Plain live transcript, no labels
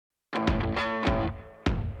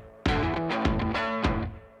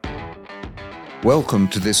Welcome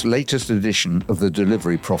to this latest edition of the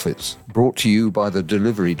Delivery Profits, brought to you by the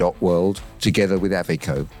Delivery.world, together with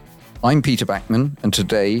Avico. I'm Peter Bachmann, and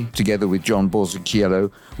today, together with John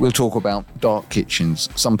Borzicchiello, we'll talk about dark kitchens.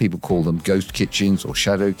 Some people call them ghost kitchens, or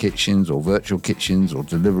shadow kitchens, or virtual kitchens, or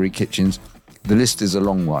delivery kitchens. The list is a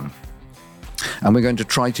long one. And we're going to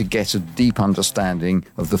try to get a deep understanding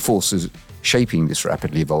of the forces shaping this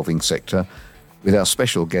rapidly evolving sector with our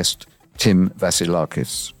special guest, Tim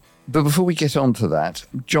Vasilakis. But before we get on to that,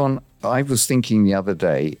 John, I was thinking the other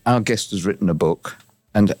day, our guest has written a book,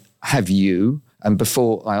 and have you? And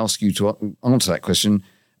before I ask you to answer that question,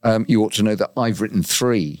 you ought to know that I've written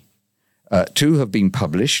 3. 2 have been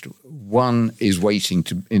published. 1 is waiting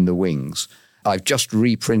in the wings. I've just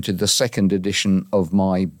reprinted the 2nd edition of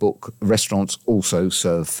my book, Restaurants Also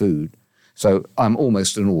Serve Food. So I'm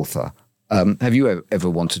almost an author. Have you ever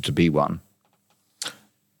wanted to be one?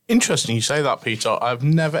 Interesting you say that, Peter. I've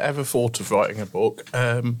never, ever thought of writing a book.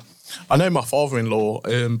 I know my father-in-law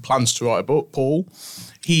plans to write a book, Paul.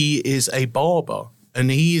 He is a barber,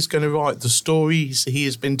 and he is going to write the stories he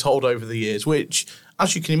has been told over the years, which,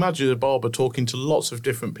 as you can imagine, a barber talking to lots of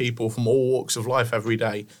different people from all walks of life every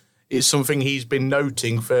day, it's something he's been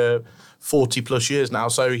noting for 40-plus years now.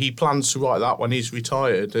 So he plans to write that when he's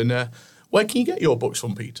retired. And where can you get your books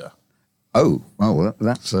from, Peter? Oh, well,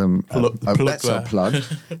 that's that's a plug.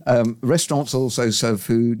 Restaurants Also Serve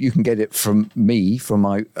Food. You can get it from me,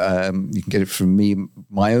 my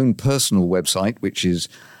own personal website, which is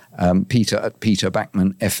Peter at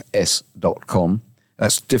peterbachmannfs.com.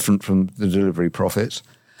 That's different from the Delivery Profits.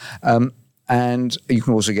 And you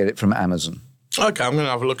can also get it from Amazon. Okay, I'm going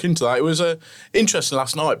to have a look into that. It was interesting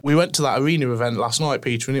last night. We went to that arena event last night,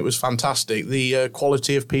 Peter, and it was fantastic. The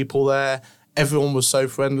quality of people there, everyone was so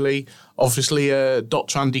friendly. Obviously,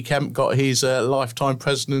 Dr. Andy Kemp got his lifetime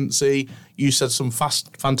presidency. You said some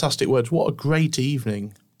fantastic words. What a great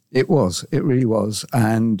evening. It was. It really was.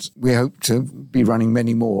 And we hope to be running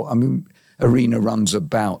many more. I mean, Arena runs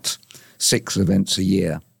about 6 events a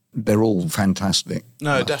year. They're all fantastic.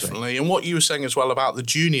 No, definitely. And what you were saying as well about the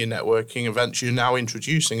junior networking events you're now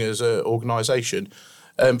introducing as an organisation,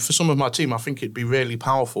 for some of my team, I think it'd be really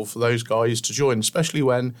powerful for those guys to join, especially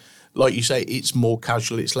when, like you say, it's more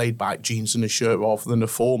casual, it's laid back, jeans and a shirt rather than a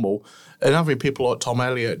formal. And having people like Tom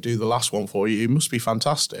Elliott do the last one for you, it must be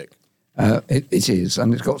fantastic. It is,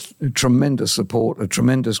 and it's got tremendous support, a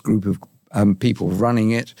tremendous group of people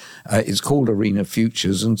running it. It's called Arena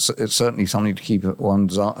Futures, and it's certainly something to keep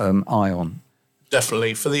one's eye on.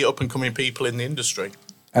 Definitely, for the up-and-coming people in the industry.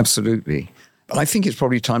 Absolutely. I think it's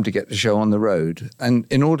probably time to get the show on the road. And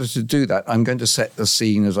in order to do that, I'm going to set the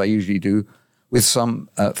scene, as I usually do, with some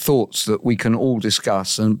thoughts that we can all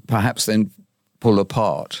discuss and perhaps then pull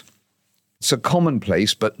apart. It's a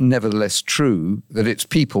commonplace, but nevertheless true, that it's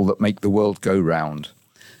people that make the world go round.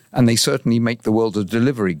 And they certainly make the world of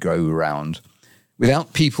delivery go round.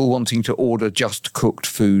 Without people wanting to order just cooked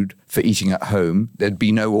food for eating at home, there'd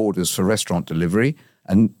be no orders for restaurant delivery,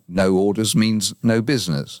 and no orders means no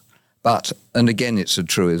business. But, and again it's a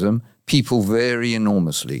truism, people vary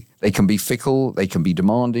enormously. They can be fickle, they can be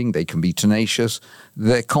demanding, they can be tenacious.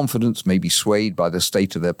 Their confidence may be swayed by the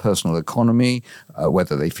state of their personal economy,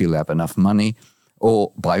 whether they feel they have enough money,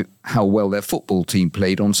 or by how well their football team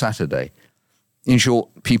played on Saturday. In short,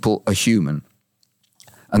 people are human.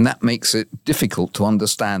 And that makes it difficult to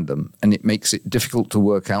understand them, and it makes it difficult to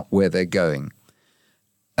work out where they're going.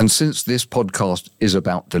 And since this podcast is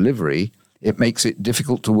about delivery, it makes it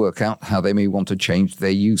difficult to work out how they may want to change their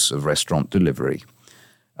use of restaurant delivery.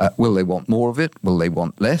 Will they want more of it? Will they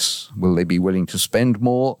want less? Will they be willing to spend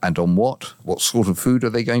more, and on what? What sort of food are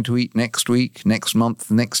they going to eat next week, next month,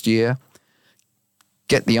 next year?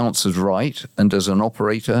 Get the answers right, and as an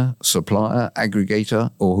operator, supplier, aggregator,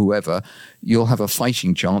 or whoever, you'll have a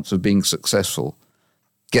fighting chance of being successful.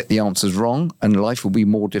 Get the answers wrong, and life will be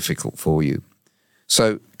more difficult for you.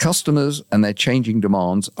 So customers and their changing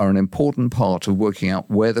demands are an important part of working out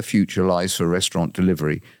where the future lies for restaurant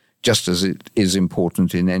delivery, just as it is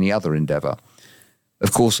important in any other endeavour.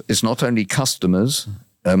 Of course, it's not only customers.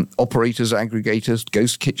 Operators, aggregators,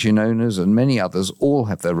 ghost kitchen owners, and many others all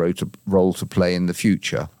have their role to play in the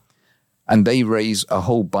future. And they raise a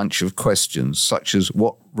whole bunch of questions, such as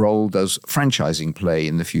what role does franchising play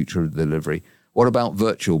in the future of delivery? What about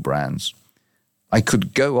virtual brands? I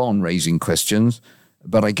could go on raising questions,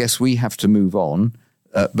 but I guess we have to move on.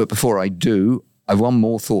 But before I do, I've one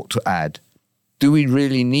more thought to add. Do we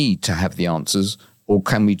really need to have the answers, or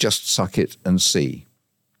can we just suck it and see?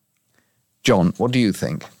 John, what do you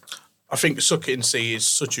think? I think suck it and see is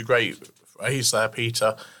such a great phrase there,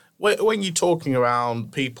 Peter. When you're talking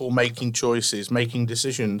around people making choices, making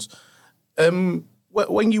decisions,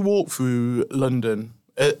 When you walk through London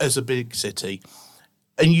as a big city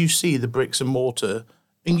and you see the bricks and mortar,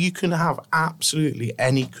 and you can have absolutely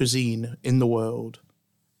any cuisine in the world.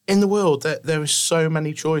 In the world, there are so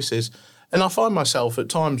many choices. And I find myself at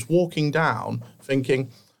times walking down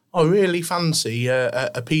thinking, I really fancy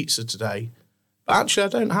a pizza today. But actually, I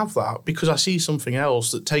don't have that because I see something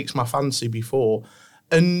else that takes my fancy before.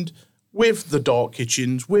 And with the dark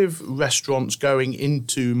kitchens, with restaurants going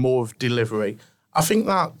into more of delivery, I think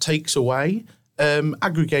that takes away.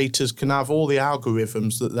 Aggregators can have all the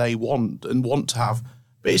algorithms that they want to have.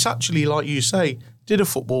 But it's actually, like you say, did a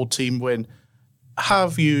football team win?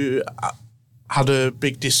 Have you had a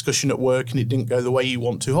big discussion at work and it didn't go the way you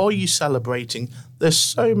want to? Are you celebrating? There's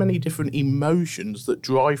so many different emotions that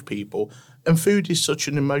drive people. And food is such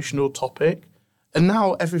an emotional topic. And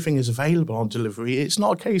now everything is available on delivery. It's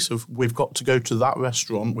not a case of we've got to go to that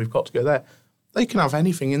restaurant, we've got to go there. They can have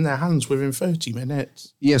anything in their hands within 30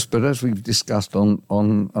 minutes. Yes, but as we've discussed on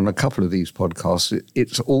a couple of these podcasts,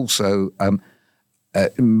 it's also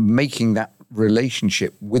making that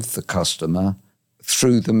relationship with the customer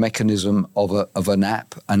through the mechanism of an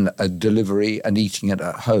app and a delivery and eating it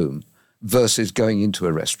at home versus going into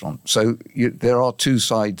a restaurant. So there are two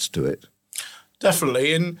sides to it.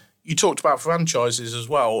 Definitely. And you talked about franchises as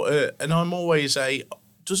well. And I'm always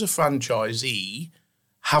does a franchisee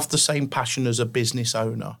have the same passion as a business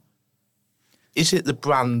owner? Is it the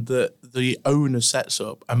brand that the owner sets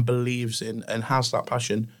up and believes in and has that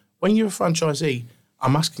passion? When you're a franchisee,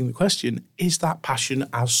 I'm asking the question, is that passion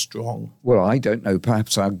as strong? Well, I don't know.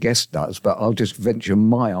 Perhaps our guest does, but I'll just venture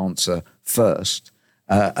my answer first.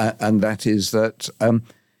 And that is that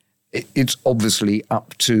it's obviously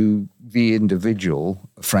up to the individual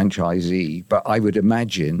franchisee, but I would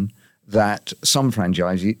imagine that some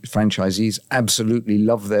franchisees absolutely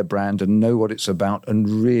love their brand and know what it's about and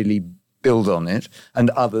really build on it, and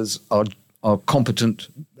others are competent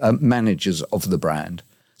managers of the brand.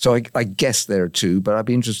 So I guess there are two, but I'd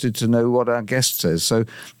be interested to know what our guest says. So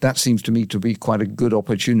that seems to me to be quite a good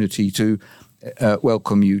opportunity to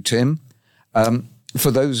welcome you, Tim.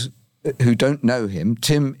 For those who don't know him,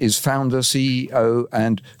 Tim is founder, CEO,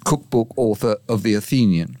 and cookbook author of The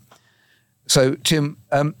Athenian. So, Tim,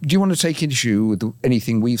 do you want to take issue with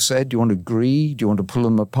anything we've said? Do you want to agree? Do you want to pull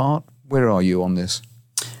them apart? Where are you on this?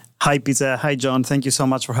 Hi, Peter. Hi, John. Thank you so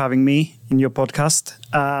much for having me in your podcast.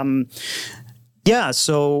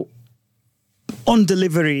 So on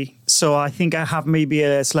delivery, so I think I have maybe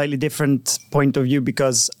a slightly different point of view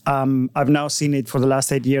because I've now seen it for the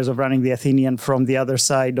last 8 years of running the Athenian from the other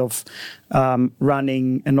side of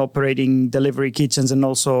running and operating delivery kitchens and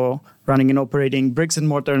also running and operating bricks and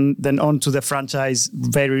mortar, and then onto the franchise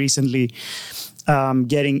very recently,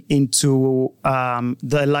 getting into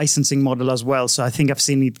the licensing model as well. So I think I've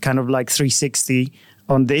seen it kind of like 360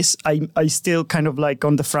 on this. I still kind of like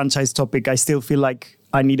on the franchise topic, I still feel like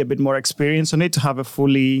I need a bit more experience on it to have a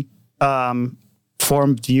fully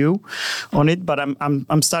formed view on it, but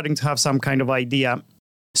I'm starting to have some kind of idea.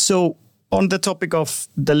 So on the topic of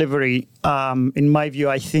delivery, in my view,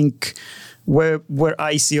 I think where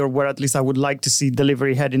I see, or where at least I would like to see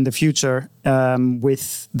delivery head in the future,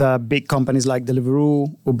 with the big companies like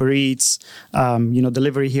Deliveroo, Uber Eats,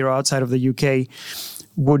 Delivery Hero outside of the UK,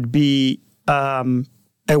 would be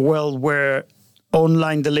a world where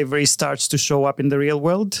online delivery starts to show up in the real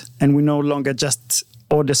world, and we no longer just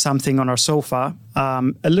order something on our sofa.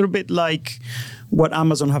 A little bit like what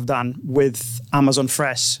Amazon have done with Amazon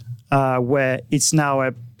Fresh, where it's now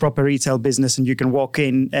a proper retail business and you can walk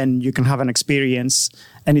in and you can have an experience,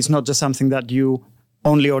 and it's not just something that you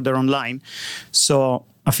only order online. So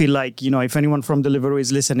I feel like, if anyone from Deliveroo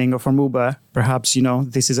is listening or from Uber, perhaps,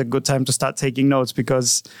 this is a good time to start taking notes,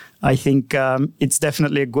 because I think it's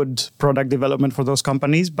definitely a good product development for those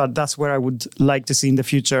companies. But that's where I would like to see in the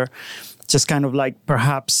future, just kind of like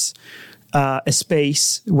perhaps a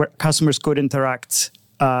space where customers could interact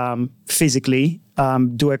physically,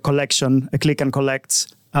 do a collection, a click and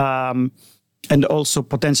collect, and also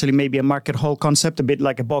potentially maybe a market hall concept, a bit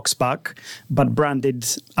like a box back, but branded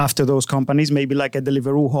after those companies, maybe like a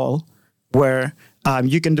Deliveroo hall, where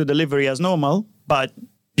you can do delivery as normal, but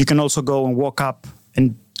you can also go and walk up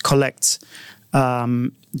and collect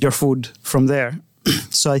your food from there.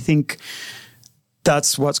 So I think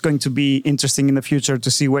that's what's going to be interesting in the future,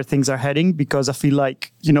 to see where things are heading, because I feel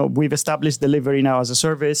like, we've established delivery now as a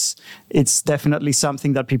service. It's definitely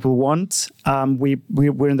something that people want.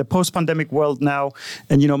 We're in the post-pandemic world now.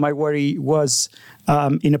 And, my worry was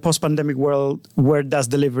in a post-pandemic world, where does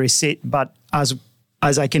delivery sit? But as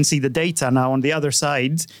I can see the data now on the other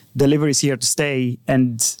side, delivery is here to stay.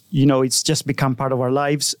 And, it's just become part of our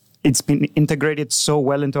lives. it's been integrated so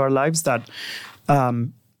well into our lives that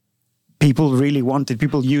people really want it.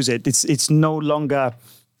 People use it. It's no longer,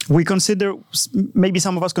 we consider, maybe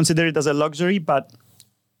some of us consider it as a luxury, but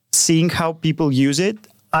seeing how people use it,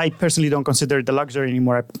 I personally don't consider it a luxury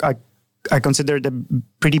anymore. I consider it a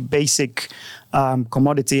pretty basic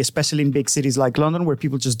commodity, especially in big cities like London, where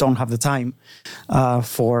people just don't have the time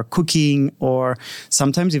for cooking or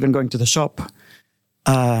sometimes even going to the shop.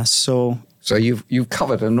 So you've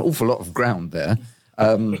covered an awful lot of ground there.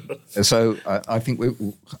 So I think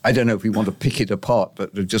I don't know if we want to pick it apart,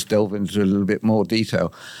 but to just delve into a little bit more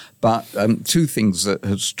detail. But two things that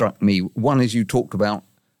have struck me. One is you talked about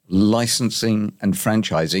licensing and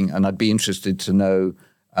franchising, and I'd be interested to know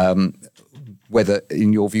whether,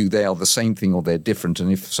 in your view, they are the same thing or they're different, and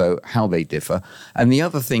if so, how they differ. And the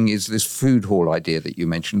other thing is this food hall idea that you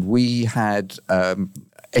mentioned. We had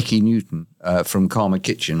Eki Newton from Karma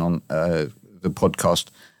Kitchen on the podcast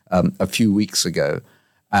a few weeks ago,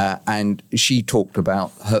 and she talked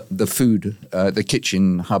about the food, the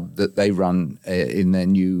kitchen hub that they run in their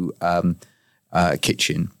new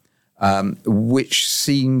kitchen, which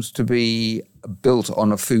seems to be built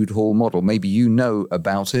on a food hall model. Maybe you know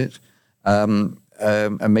about it, and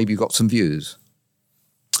maybe you've got some views.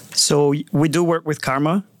 So we do work with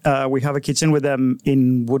Karma. We have a kitchen with them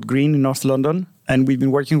in Wood Green in North London, and we've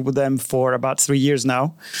been working with them for about 3 years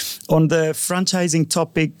now. On the franchising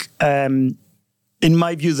topic, in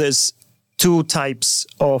my view, there's two types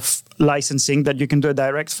of licensing that you can do: a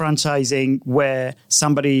direct franchising where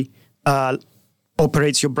somebody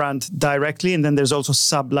operates your brand directly, and then there's also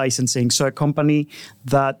sub-licensing. So a company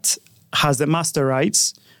that has the master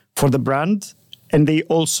rights for the brand, and they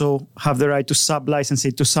also have the right to sub-license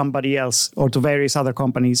it to somebody else or to various other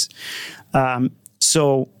companies.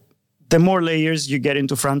 So the more layers you get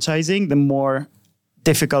into franchising, the more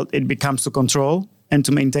difficult it becomes to control and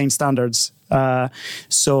to maintain standards.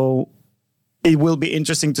 So it will be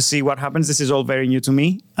interesting to see what happens. This is all very new to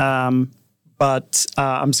me. But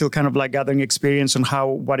I'm still kind of like gathering experience on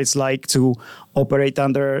what it's like to operate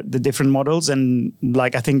under the different models. And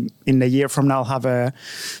like, I think in a year from now, I'll have a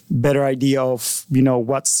better idea of,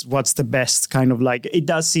 what's the best kind of like, it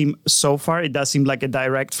does seem like a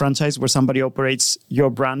direct franchise where somebody operates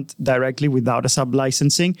your brand directly without a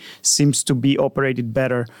sub-licensing seems to be operated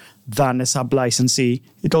better than a sub-licensee.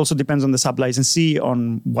 It also depends on the sub-licensee,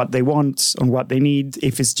 on what they want, on what they need.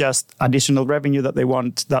 If it's just additional revenue that they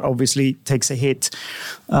want, that obviously takes a hit.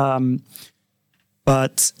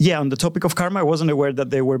 But yeah, on the topic of Karma, I wasn't aware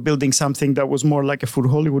that they were building something that was more like a food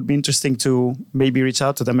hall. It would be interesting to maybe reach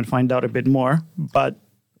out to them and find out a bit more. But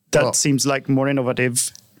that seems like more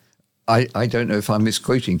innovative. I don't know if I'm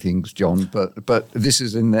misquoting things, John, but this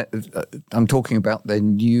is I'm talking about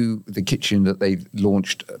the kitchen that they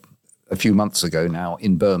launched a few months ago now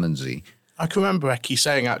in Bermondsey. I can remember Eki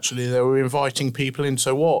saying actually they were inviting people in.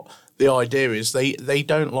 So what the idea is, they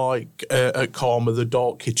don't like at Karma the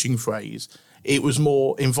dark kitchen phrase. It was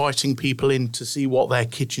more inviting people in to see what their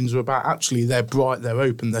kitchens are about. Actually, they're bright, they're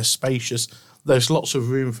open, they're spacious. There's lots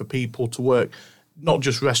of room for people to work. Not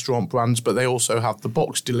just restaurant brands, but they also have the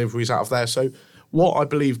box deliveries out of there. So what I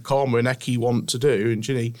believe Karma and Eki want to do, and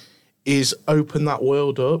Ginny, is open that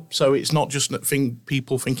world up. So it's not just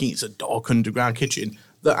people thinking it's a dark underground kitchen,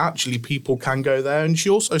 that actually people can go there. And she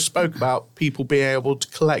also spoke about people being able to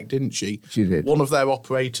collect, didn't she? She did. One of their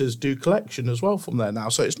operators do collection as well from there now.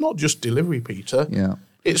 So it's not just delivery, Peter. Yeah.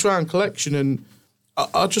 It's around collection. And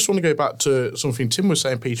I just want to go back to something Tim was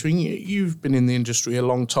saying, Peter. You've been in the industry a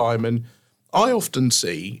long time, and I often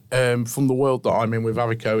see from the world that I'm in with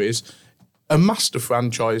Avico is a master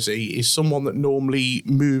franchisee is someone that normally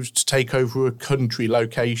moves to take over a country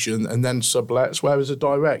location and then sublets, whereas a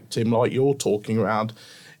direct, Tim, like you're talking around,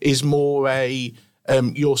 is more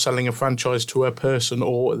you're selling a franchise to a person,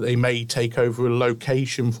 or they may take over a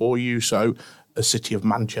location for you, so a city of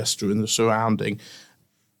Manchester and the surrounding.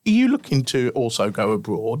 Are you looking to also go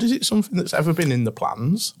abroad? Is it something that's ever been in the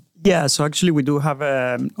plans? Yeah, so actually we do have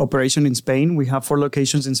an operation in Spain. We have 4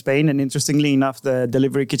 locations in Spain. And interestingly enough, the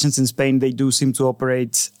delivery kitchens in Spain, they do seem to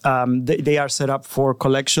operate, they are set up for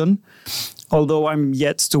collection. Although I'm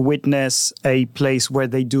yet to witness a place where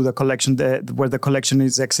they do the collection, where the collection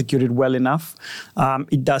is executed well enough.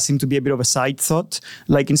 It does seem to be a bit of a side thought.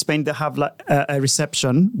 Like in Spain, they have like a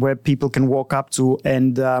reception where people can walk up to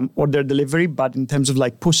and order delivery. But in terms of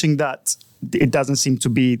like pushing that, it doesn't seem to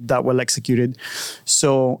be that well executed.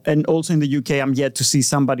 So, and also in the UK, I'm yet to see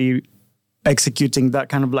somebody executing that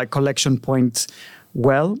kind of like collection point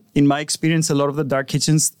well. In my experience, a lot of the dark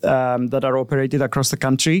kitchens that are operated across the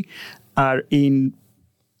country are in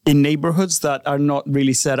neighborhoods that are not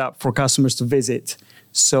really set up for customers to visit.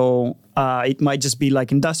 So it might just be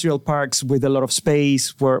like industrial parks with a lot of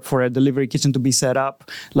space for a delivery kitchen to be set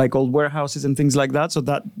up, like old warehouses and things like that. So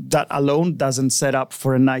that alone doesn't set up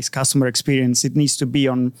for a nice customer experience. It needs to be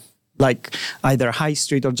on like either high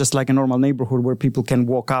street or just like a normal neighborhood where people can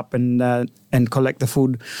walk up and collect the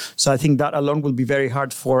food. So I think that alone will be very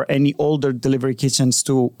hard for any older delivery kitchens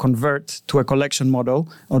to convert to a collection model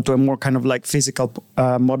or to a more kind of like physical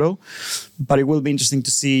model. But it will be interesting to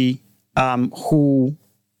see who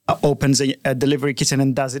opens a delivery kitchen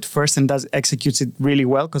and does it first and executes it really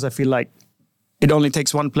well, because I feel like it only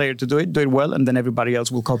takes one player to do it well, and then everybody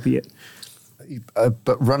else will copy it.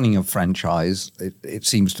 But running a franchise, it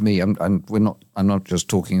seems to me, and I'm not just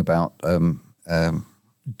talking about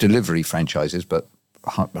delivery franchises, but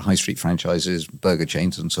high street franchises, burger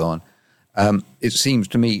chains, and so on. It seems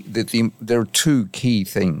to me that there are two key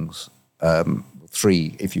things,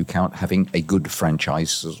 three if you count having a good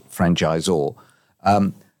franchisor.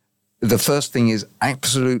 The first thing is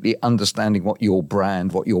absolutely understanding what your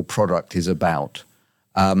brand, what your product is about.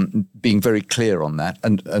 Being very clear on that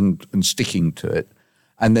and sticking to it.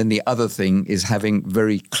 And then the other thing is having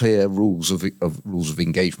very clear rules of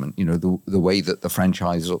engagement, you know, the way that the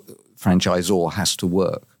franchisor has to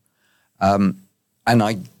work. And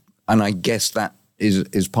I guess that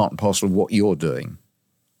is part and parcel of what you're doing.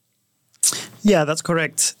 Yeah, that's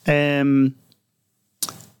correct.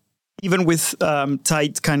 Even with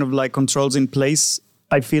tight kind of like controls in place,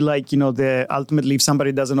 I feel like, you know, ultimately, if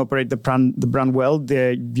somebody doesn't operate the brand well,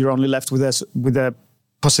 you're only left with a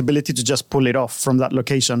possibility to just pull it off from that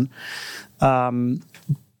location.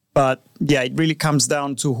 But yeah, it really comes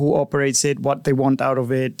down to who operates it, what they want out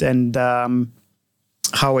of it, and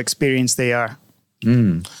how experienced they are.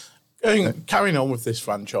 Carrying on with this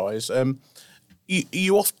franchise,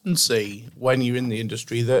 you often see when you're in the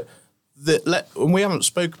industry that and we haven't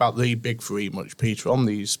spoke about the big three much, Peter, on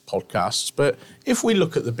these podcasts, but if we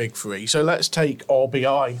look at the big three, so let's take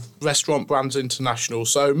RBI, Restaurant Brands International.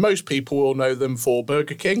 So most people will know them for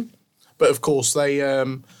Burger King, but of course they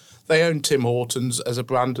own Tim Hortons as a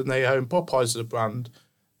brand and they own Popeyes as a brand.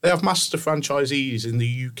 They have master franchisees in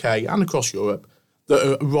the UK and across Europe that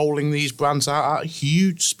are rolling these brands out at a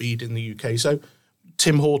huge speed in the UK. So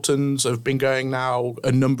Tim Hortons have been going now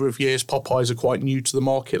a number of years. Popeyes are quite new to the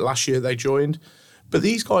market. Last year they joined. But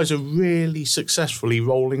these guys are really successfully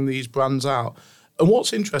rolling these brands out. And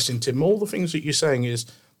what's interesting, Tim, all the things that you're saying is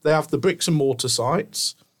they have the bricks and mortar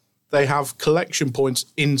sites. They have collection points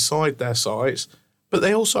inside their sites. But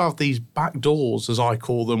they also have these back doors, as I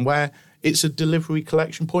call them, where it's a delivery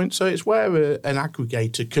collection point. So it's where an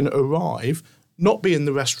aggregator can arrive, not be in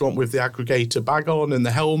the restaurant with the aggregator bag on and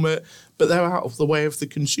the helmet, but they're out of the way of the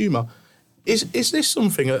consumer. Is this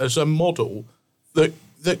something as a model that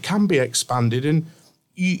can be expanded? And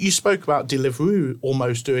you spoke about Deliveroo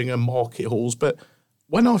almost doing a market halls, but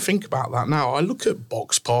when I think about that now, I look at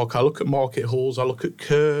Box Park, I look at market halls, I look at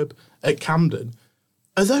Curb, at Camden.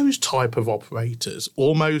 Are those type of operators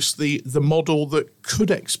almost the model that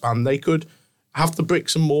could expand? They could have the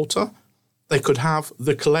bricks and mortar. They could have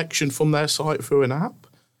the collection from their site through an app.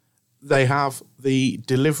 They have the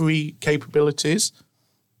delivery capabilities.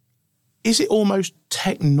 Is it almost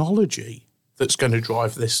technology that's going to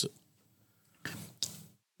drive this?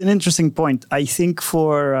 An interesting point. I think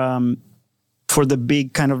for the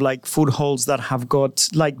big kind of like food halls that have got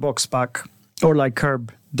like Boxpack or like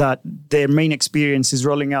Curb, that their main experience is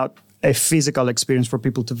rolling out a physical experience for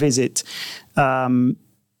people to visit.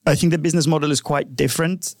 I think the business model is quite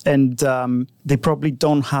different, and they probably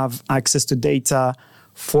don't have access to data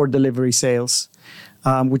for delivery sales,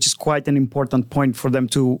 which is quite an important point for them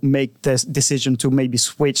to make this decision to maybe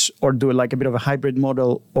switch or do like a bit of a hybrid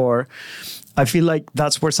model. Or I feel like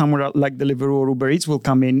that's where somewhere like Deliveroo or Uber Eats will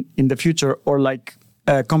come in the future, or like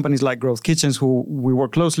companies like Growth Kitchens, who we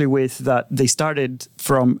work closely with, that they started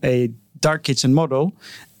from a dark kitchen model,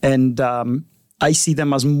 and I see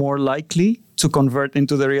them as more likely to convert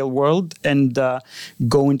into the real world and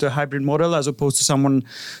go into a hybrid model, as opposed to someone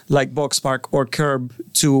like Boxpark or Curb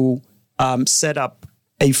to set up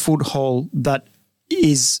a food hall that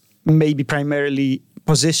is maybe primarily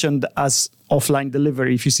positioned as offline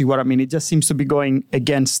delivery, if you see what I mean. It just seems to be going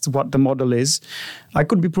against what the model is. I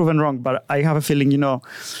could be proven wrong, but I have a feeling,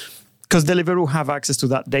 because Deliveroo have access to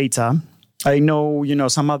that data. I know,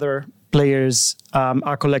 some other players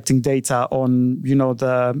are collecting data on,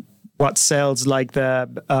 what sells, like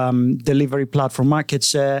the delivery platform market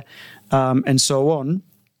share, and so on.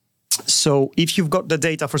 So if you've got the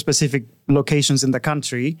data for specific locations in the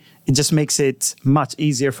country, it just makes it much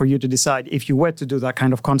easier for you to decide, if you were to do that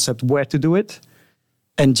kind of concept, where to do it.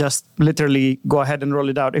 and just literally go ahead and roll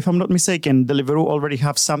it out. If I'm not mistaken, Deliveroo already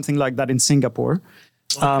have something like that in Singapore,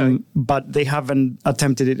 but they haven't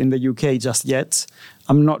attempted it in the UK just yet.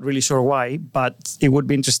 I'm not really sure why, but it would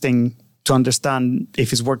be interesting to understand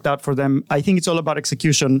if it's worked out for them. I think it's all about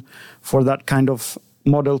execution for that kind of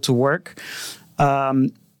model to work.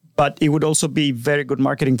 But it would also be very good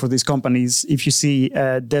marketing for these companies if you see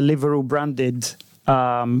a Deliveroo branded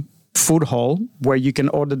food hall where you can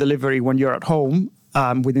order delivery when you're at home,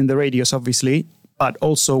 within the radius, obviously. But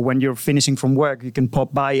also when you're finishing from work, you can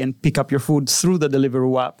pop by and pick up your food through the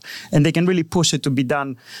Deliveroo app. And they can really push it to be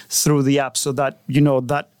done through the app so that,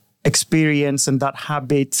 that experience and that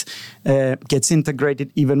habit gets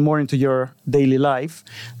integrated even more into your daily life.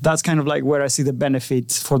 That's kind of like where I see the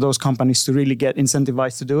benefit for those companies to really get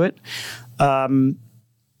incentivized to do it. And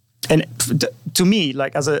to me,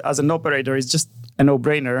 like as an operator, it's just a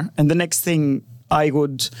no-brainer. And the next thing I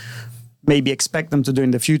would maybe expect them to do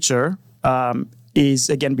in the future is,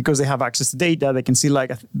 again, because they have access to data, they can see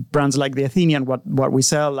like brands like the Athenian, what we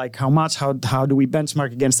sell, like how much, how do we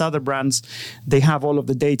benchmark against other brands. They have all of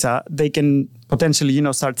the data. They can potentially,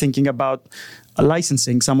 start thinking about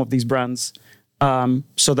licensing some of these brands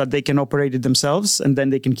so that they can operate it themselves, and then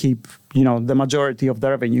they can keep, the majority of the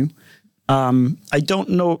revenue. I don't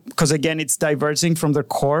know, because again, it's diverging from their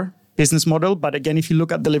core business model. But again, if you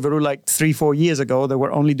look at Deliveroo like 3-4 years ago, they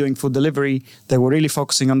were only doing food delivery. They were really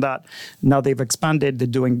focusing on that. Now they've expanded. They're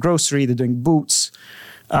doing grocery. They're doing boots.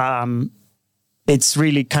 It's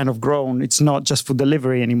really kind of grown. It's not just food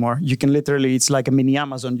delivery anymore. You can literally, it's like a mini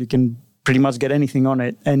Amazon. You can pretty much get anything on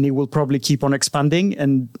it. And it will probably keep on expanding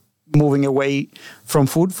and moving away from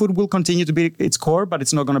food. Food will continue to be its core, but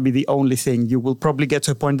it's not going to be the only thing. You will probably get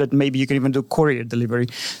to a point that maybe you can even do courier delivery.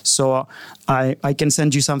 So I can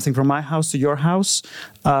send you something from my house to your house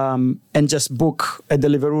and just book a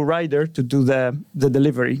Deliveroo rider to do the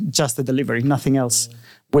delivery, just the delivery, nothing else.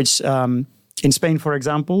 Which in Spain, for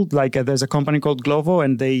example, like there's a company called Glovo,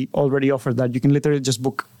 and they already offer that. You can literally just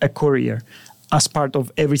book a courier as part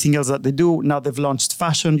of everything else that they do. Now they've launched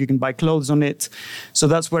fashion, you can buy clothes on it. So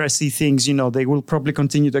that's where I see things, they will probably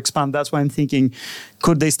continue to expand. That's why I'm thinking,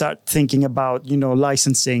 could they start thinking about,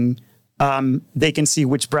 licensing? They can see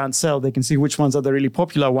which brands sell, they can see which ones are the really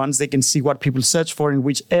popular ones, they can see what people search for in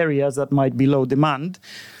which areas that might be low demand.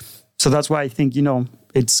 So that's why I think,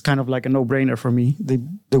 it's kind of like a no-brainer for me.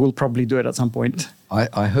 They will probably do it at some point.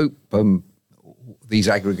 I hope these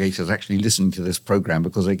aggregators actually listen to this program,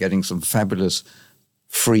 because they're getting some fabulous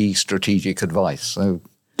free strategic advice. So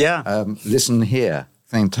listen here.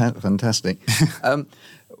 Fantastic.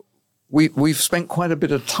 We've spent quite a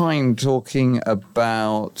bit of time talking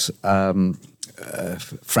about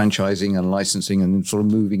franchising and licensing and sort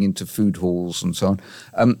of moving into food halls and so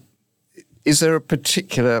on. Is there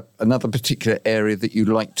another particular area that you'd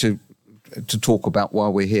like to talk about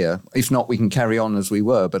while we're here? If not, we can carry on as we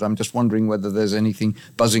were, but I'm just wondering whether there's anything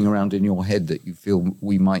buzzing around in your head that you feel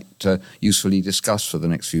we might usefully discuss for the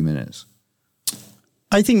next few minutes.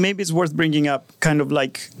 I think maybe it's worth bringing up kind of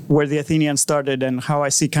like where the Athenian started and how I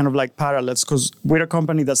see kind of like parallels, because we're a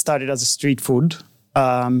company that started as a street food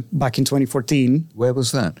back in 2014. Where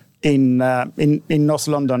was that? In North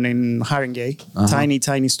London, in Haringey,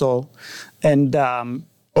 tiny stall. And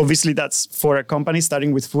obviously, that's for a company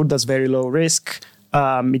starting with food, that's very low risk.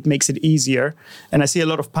 It makes it easier. And I see a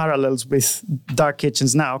lot of parallels with dark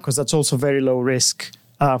kitchens now, because that's also very low risk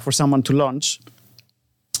for someone to launch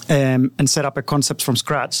and set up a concept from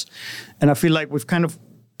scratch. And I feel like we've kind of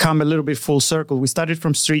come a little bit full circle. We started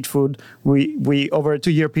from street food. We over a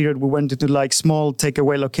 2-year period, we went into like small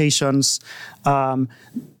takeaway locations.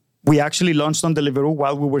 We actually launched on Deliveroo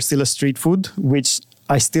while we were still a street food, which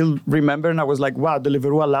I still remember, and I was like, wow,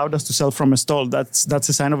 Deliveroo allowed us to sell from a stall. That's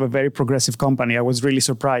a sign of a very progressive company. I was really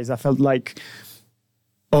surprised. I felt like,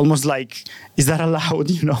 almost like, is that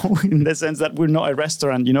allowed, in the sense that we're not a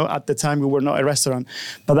restaurant, At the time, we were not a restaurant.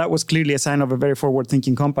 But that was clearly a sign of a very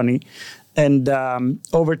forward-thinking company. And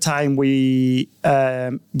over time, we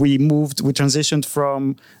transitioned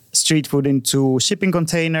from street food into shipping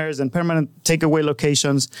containers and permanent takeaway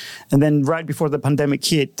locations. And then right before the pandemic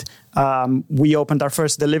hit, we opened our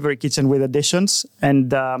first delivery kitchen with Additions.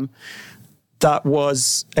 And that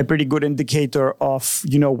was a pretty good indicator of,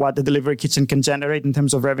 what the delivery kitchen can generate in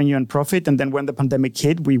terms of revenue and profit. And then when the pandemic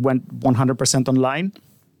hit, we went 100% online.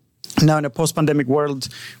 Now, in a post-pandemic world,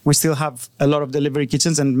 we still have a lot of delivery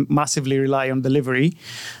kitchens and massively rely on delivery.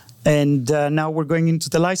 And now we're going into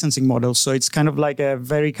the licensing model. So it's kind of like a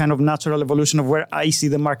very kind of natural evolution of where I see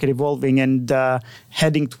the market evolving and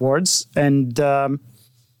heading towards. And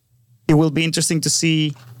it will be interesting to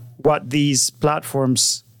see what these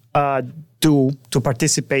platforms do to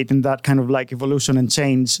participate in that kind of like evolution and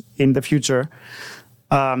change in the future.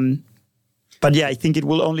 But yeah, I think it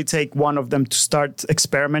will only take one of them to start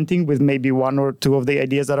experimenting with maybe one or two of the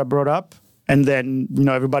ideas that are brought up, and then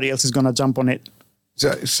everybody else is going to jump on it.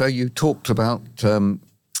 So you talked about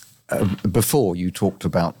before. You talked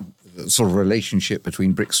about the sort of relationship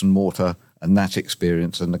between bricks and mortar and that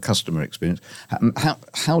experience and the customer experience.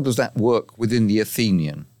 How does that work within the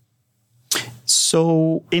Athenian?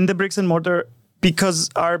 So in the bricks and mortar, because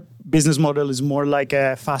our business model is more like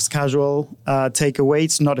a fast casual takeaway,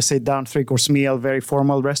 it's not a sit-down 3-course meal, very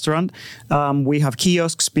formal restaurant. We have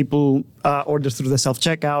kiosks, people order through the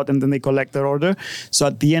self-checkout and then they collect their order. So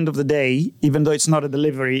at the end of the day, even though it's not a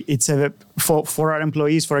delivery, it's for our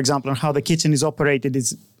employees, for example, and how the kitchen is operated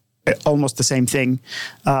is almost the same thing.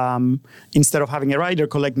 Instead of having a rider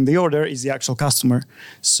collecting the order, is the actual customer.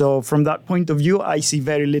 So from that point of view, I see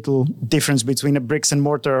very little difference between a bricks and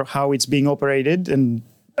mortar, how it's being operated, and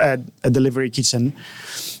a delivery kitchen,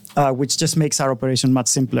 which just makes our operation much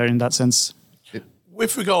simpler in that sense.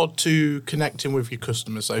 With regard to connecting with your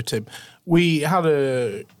customers, though, Tim, we had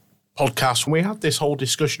a podcast and we had this whole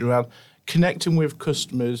discussion around connecting with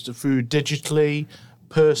customers through digitally,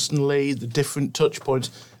 personally, the different touch points.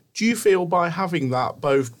 Do you feel by having that,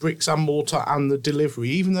 both bricks and mortar and the delivery,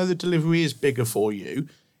 even though the delivery is bigger for you,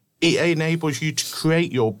 it enables you to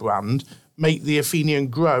create your brand, make the Athenian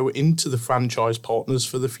grow into the franchise partners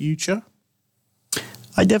for the future?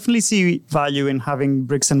 I definitely see value in having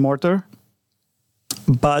bricks and mortar,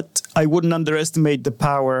 but I wouldn't underestimate the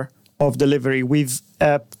power of delivery. We've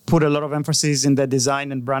put a lot of emphasis in the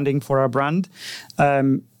design and branding for our brand,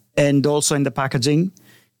 and also in the packaging.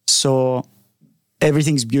 So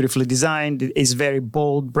everything's beautifully designed. It's very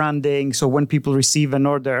bold branding. So when people receive an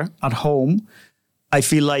order at home, I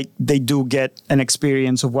feel like they do get an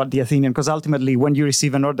experience of what the Athenian, because ultimately when you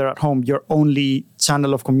receive an order at home, your only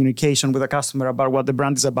channel of communication with a customer about what the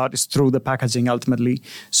brand is about is through the packaging ultimately.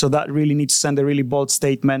 So that really needs to send a really bold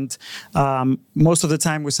statement. Most of the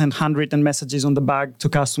time we send handwritten messages on the bag to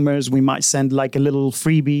customers. We might send like a little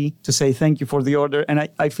freebie to say thank you for the order. And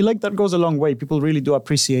I feel like that goes a long way. People really do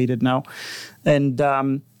appreciate it now. And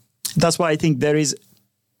that's why I think there is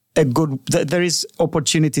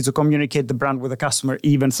opportunity to communicate the brand with the customer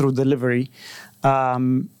even through delivery,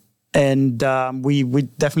 and we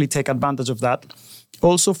definitely take advantage of that.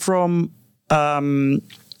 Also, from a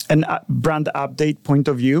brand update point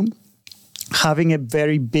of view, having a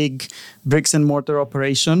very big bricks and mortar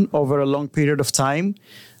operation over a long period of time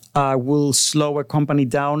will slow a company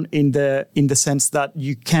down in the sense that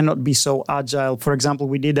you cannot be so agile. For example,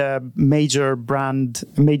 we did a major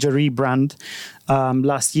rebrand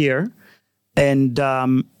last year, and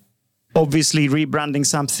obviously rebranding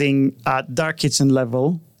something at dark kitchen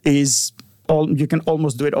level is you can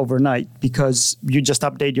almost do it overnight because you just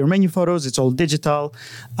update your menu photos. It's all digital.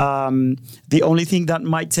 The only thing that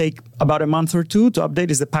might take about a month or two to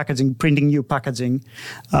update is the packaging, printing new packaging,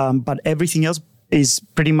 but everything else is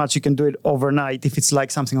pretty much you can do it overnight. If it's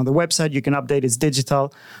like something on the website, you can update, it's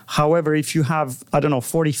digital. However, if you have,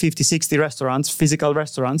 40, 50, 60 restaurants, physical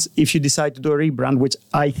restaurants, if you decide to do a rebrand, which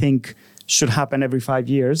I think should happen every 5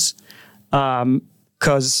 years,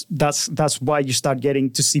 because that's why you start getting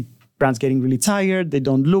to see brands getting really tired. They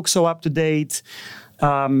don't look so up to date.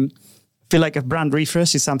 I feel like a brand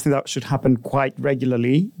refresh is something that should happen quite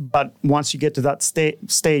regularly. But once you get to that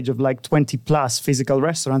stage of like 20 plus physical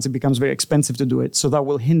restaurants, it becomes very expensive to do it. So that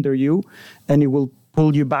will hinder you and it will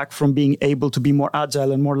pull you back from being able to be more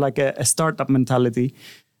agile and more like a startup mentality,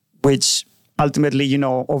 which ultimately,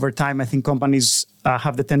 over time, I think companies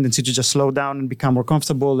have the tendency to just slow down and become more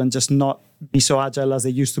comfortable and just not be so agile as they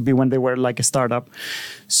used to be when they were like a startup.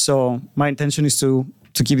 So my intention is to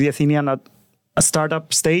keep the Athenian at a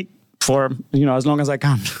startup state for as long as I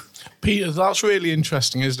can. Peter, that's really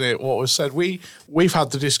interesting, isn't it, what was said? We've had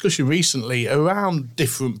the discussion recently around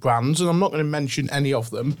different brands, and I'm not going to mention any of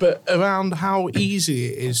them, but around how easy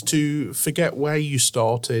it is to forget where you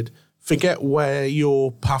started, forget where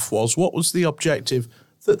your path was, what was the objective,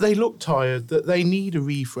 that they look tired, that they need a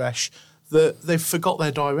refresh, that they've forgot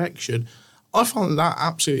their direction. I find that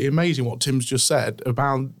absolutely amazing what Tim's just said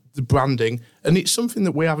about the branding, and it's something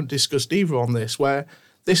that we haven't discussed either on this, where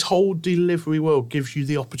this whole delivery world gives you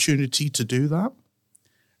the opportunity to do that.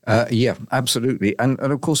 Yeah, absolutely. And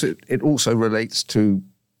of course, it also relates to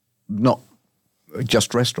not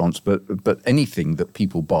just restaurants, but anything that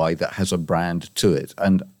people buy that has a brand to it.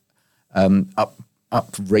 And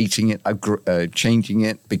up-rating it, changing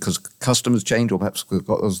it because customers change or perhaps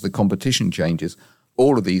because the competition changes.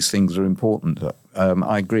 All of these things are important.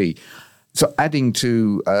 I agree. So adding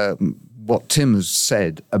to what Tim has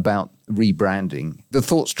said about rebranding, the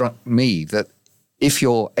thought struck me that if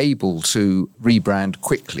you're able to rebrand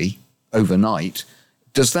quickly overnight,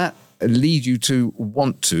 does that lead you to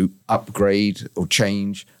want to upgrade or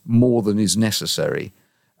change more than is necessary?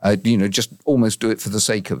 Just almost do it for the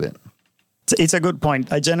sake of it. It's a good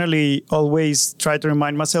point. I generally always try to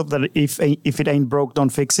remind myself that if it ain't broke, don't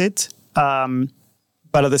fix it.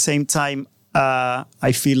 But at the same time,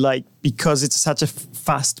 I feel like because it's such a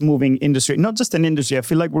fast-moving industry, not just an industry, I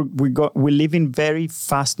feel like we live in very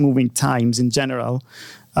fast-moving times in general.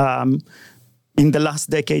 In the last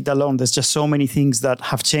decade alone, there's just so many things that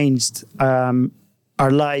have changed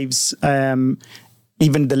our lives.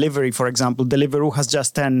 Even delivery, for example, Deliveroo has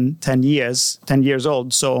just 10 years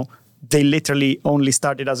old. So they literally only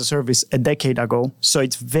started as a service a decade ago. So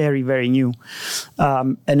it's very, very new.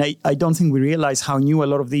 And I don't think we realize how new a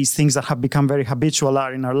lot of these things that have become very habitual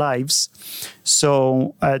are in our lives.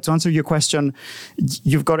 So to answer your question,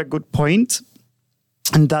 you've got a good point.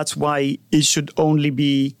 And that's why it should only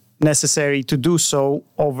be necessary to do so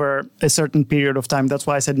over a certain period of time. That's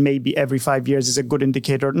why I said maybe every 5 years is a good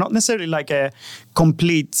indicator, not necessarily like a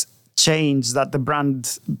complete change that the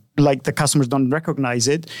brand, like the customers don't recognize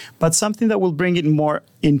it, but something that will bring it more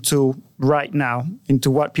into right now,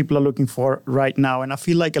 into what people are looking for right now. And I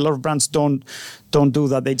feel like a lot of brands don't do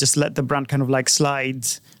that. They just let the brand kind of like slide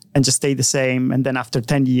and just stay the same. And then after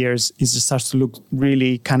 10 years, it just starts to look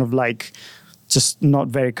really kind of like just not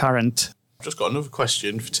very current. I've just got another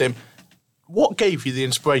question for Tim. What gave you the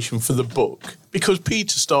inspiration for the book? Because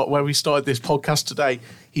Peter where we started this podcast today,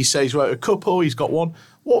 he says he wrote a couple, he's got one.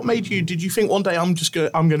 What made you, did you think one day I'm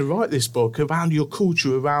going to write this book around your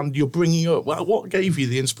culture, around your bringing up? What gave you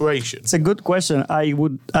the inspiration? It's a good question. I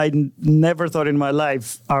never thought in my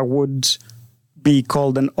life I would be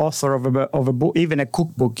called an author of a book, even a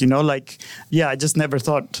cookbook, I just never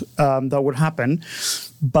thought that would happen.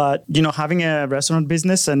 But, having a restaurant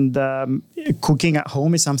business and cooking at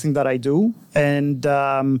home is something that I do. And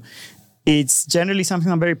it's generally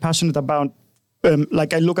something I'm very passionate about. I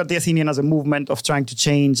look at the Athenian as a movement of trying to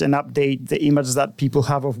change and update the image that people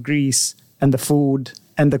have of Greece and the food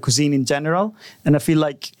and the cuisine in general. And I feel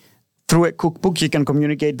like through a cookbook, you can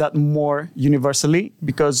communicate that more universally,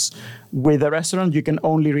 because with a restaurant, you can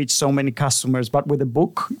only reach so many customers. But with a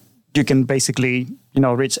book, you can basically,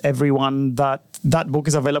 reach everyone. That book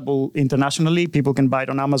is available internationally. People can buy it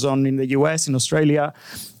on Amazon in the US, in Australia,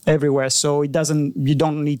 everywhere. So you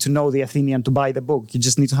don't need to know the Athenian to buy the book. You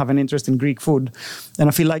just need to have an interest in Greek food. And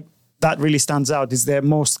I feel like that really stands out. It's the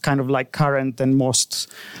most kind of like current and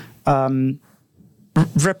most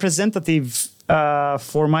representative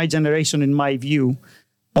for my generation, in my view,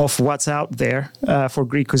 of what's out there for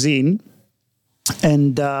Greek cuisine.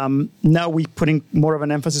 And now we're putting more of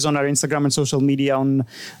an emphasis on our Instagram and social media on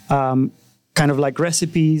kind of like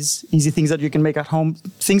recipes, easy things that you can make at home,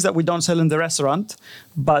 things that we don't sell in the restaurant,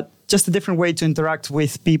 but just a different way to interact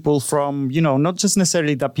with people from, not just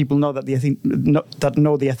necessarily that people know that that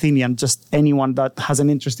know the Athenian, just anyone that has an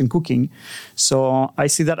interest in cooking. So I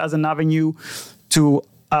see that as an avenue to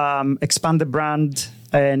expand the brand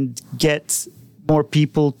and get more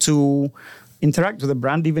people to interact with the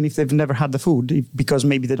brand, even if they've never had the food, because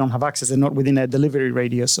maybe they don't have access. They're not within a delivery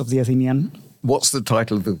radius of the Athenian. What's the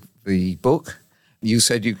title of the book? You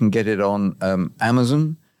said you can get it on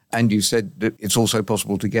Amazon, and you said that it's also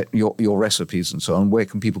possible to get your recipes and so on. Where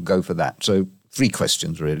can people go for that? So 3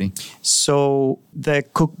 questions, really. So the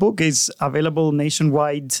cookbook is available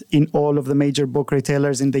nationwide in all of the major book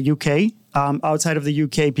retailers in the UK. Outside of the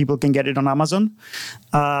UK, people can get it on Amazon.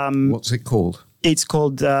 What's it called? It's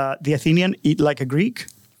called The Athenian, Eat Like a Greek.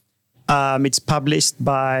 It's published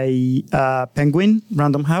by Penguin,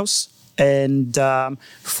 Random House. And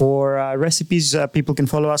for recipes, people can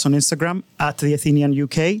follow us on Instagram at The Athenian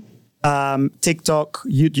UK, TikTok,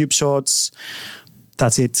 YouTube Shorts.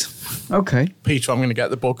 That's it. Okay. Peter, I'm going to get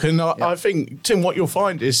the book. And I think, Tim, what you'll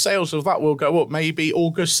find is sales of that will go up maybe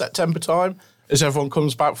August, September time, as everyone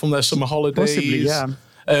comes back from their summer holidays. Possibly, yeah.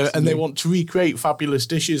 And they want to recreate fabulous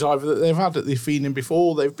dishes either that they've had at the Athenian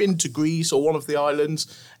before, they've been to Greece or one of the islands,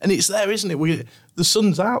 and it's there, isn't it? The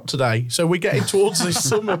sun's out today, so we're getting towards this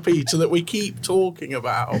summer, Peter, that we keep talking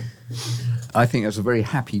about. I think that's a very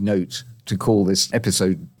happy note to call this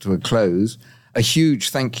episode to a close. A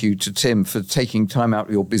huge thank you to Tim for taking time out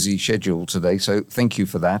of your busy schedule today. So thank you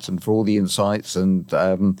for that, and for all the insights and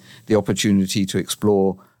the opportunity to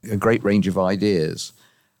explore a great range of ideas.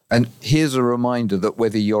 And here's a reminder that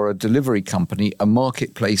whether you're a delivery company, a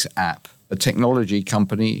marketplace app, a technology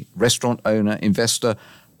company, restaurant owner, investor,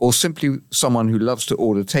 or simply someone who loves to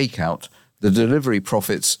order takeout, the Delivery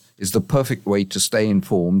Profits is the perfect way to stay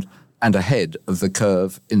informed and ahead of the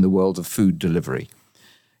curve in the world of food delivery.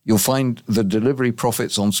 You'll find the Delivery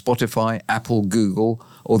Profits on Spotify, Apple, Google,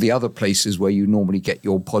 or the other places where you normally get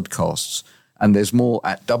your podcasts. And there's more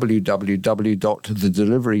at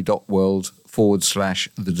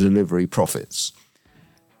www.thedelivery.world/The Delivery Profits.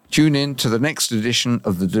 Tune in to the next edition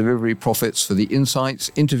of The Delivery Profits for the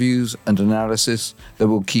insights, interviews, and analysis that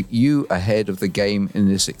will keep you ahead of the game in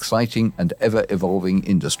this exciting and ever-evolving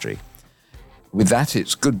industry. With that,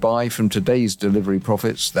 it's goodbye from today's Delivery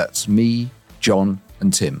Profits. That's me, John,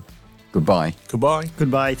 and Tim. Goodbye. Goodbye.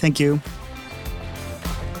 Goodbye. Thank you.